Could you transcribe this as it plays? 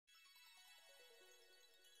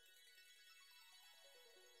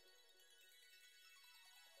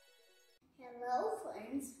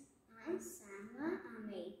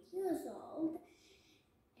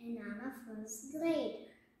first grade.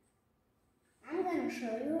 I'm going to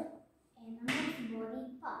show you animals' body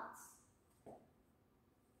parts.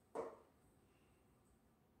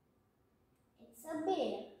 It's a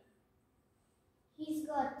bear. He's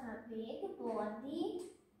got a big body,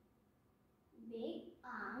 big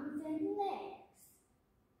arms and legs,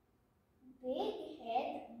 big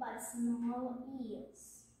head but small ears.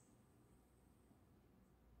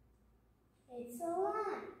 It's a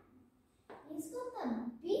lion. He's got a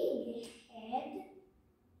big head,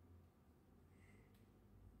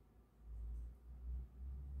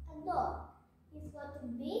 a dog. He's got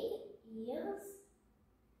big ears,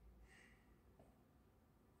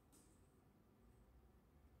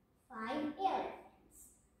 five elephants.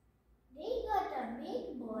 They got a big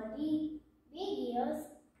body, big ears,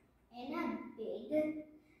 and a big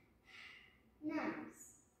nose.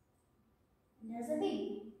 And there's a big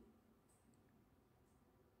one.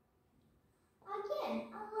 Again,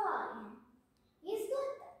 a lion. He's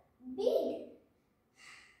got big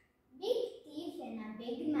teeth and a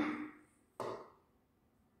big mouth.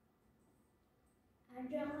 A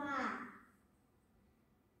giraffe.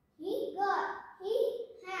 He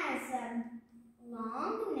has a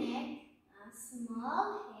long neck, a small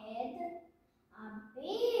head, a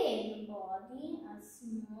big body, a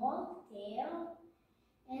small tail,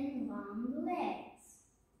 and long legs.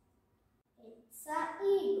 It's an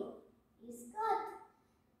eagle. He's got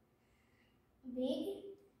big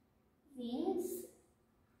wings,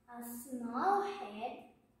 a small head,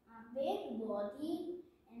 a big body,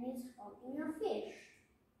 and is holding a fish.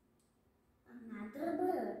 Another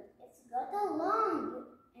bird. It's got a long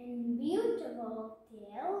and beautiful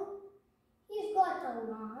tail. He's got a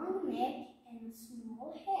long neck and a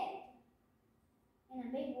small head and a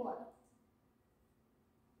big body.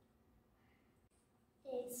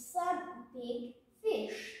 It's a big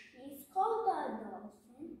fish. He's called a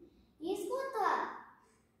dolphin. He's got a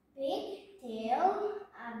big tail,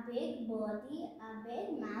 a big body, a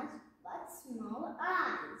big mouth, but small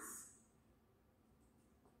eyes.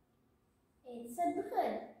 It's a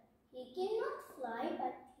bird. He cannot fly,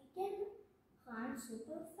 but he can run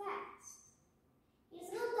super fast. He's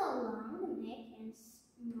got a long neck and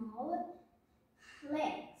small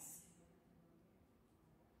legs.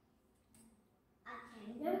 A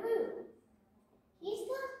kangaroo. He's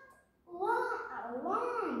got a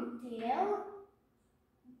long tail,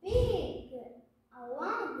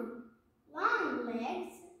 long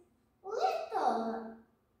legs, little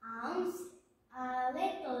arms, a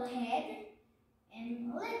little head, and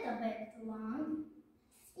a little bit long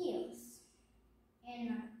ears,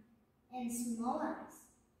 and small eyes.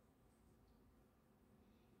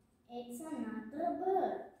 It's another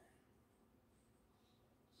bird.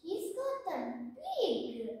 He's got a big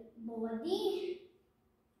body,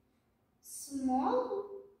 small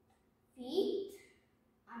feet,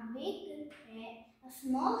 a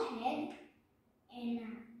small head, and a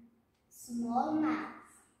small mouth.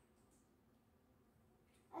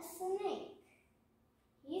 A snake.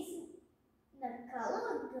 He's the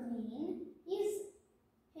color green.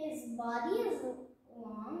 His body is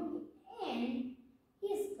long and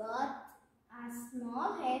he's got a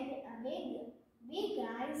small head, a big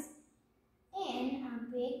eyes, and a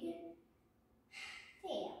big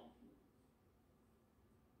tail.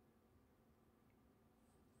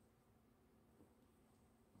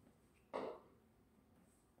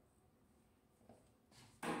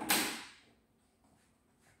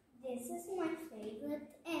 This is my favorite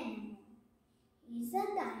animal. He's a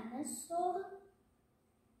dinosaur.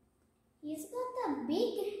 He's got a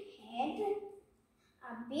big head,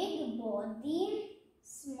 a big body,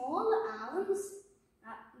 small arms,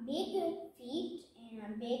 a big feet,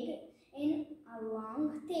 and a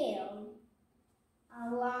long tail.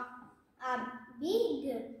 A big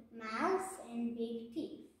mouth and big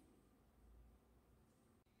teeth.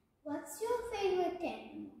 What's your favorite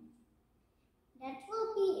animal? That will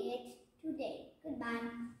be it today. Goodbye.